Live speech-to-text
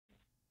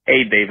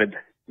Hey, David.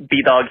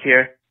 B-dawg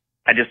here.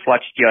 I just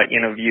watched your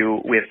interview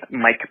with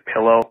Mike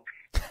Pillow.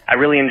 I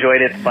really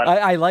enjoyed it, but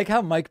I like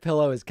how Mike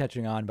Pillow is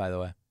catching on, by the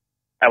way.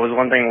 I was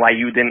wondering why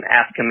you didn't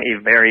ask him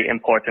a very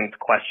important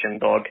question,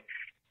 dog.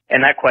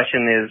 And that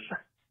question is,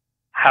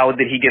 how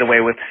did he get away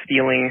with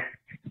stealing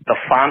the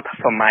font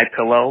from My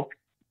Pillow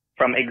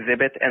from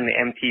Exhibit and the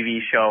MTV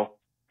show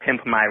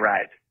Pimp My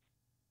Ride?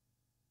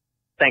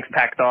 Thanks,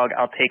 Pack Dog.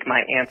 I'll take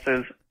my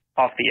answers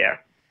off the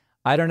air.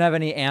 I don't have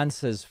any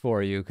answers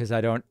for you because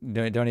I don't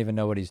even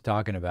know what he's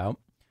talking about.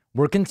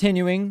 We're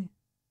continuing.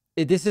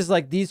 This is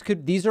like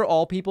these are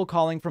all people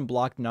calling from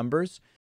blocked numbers.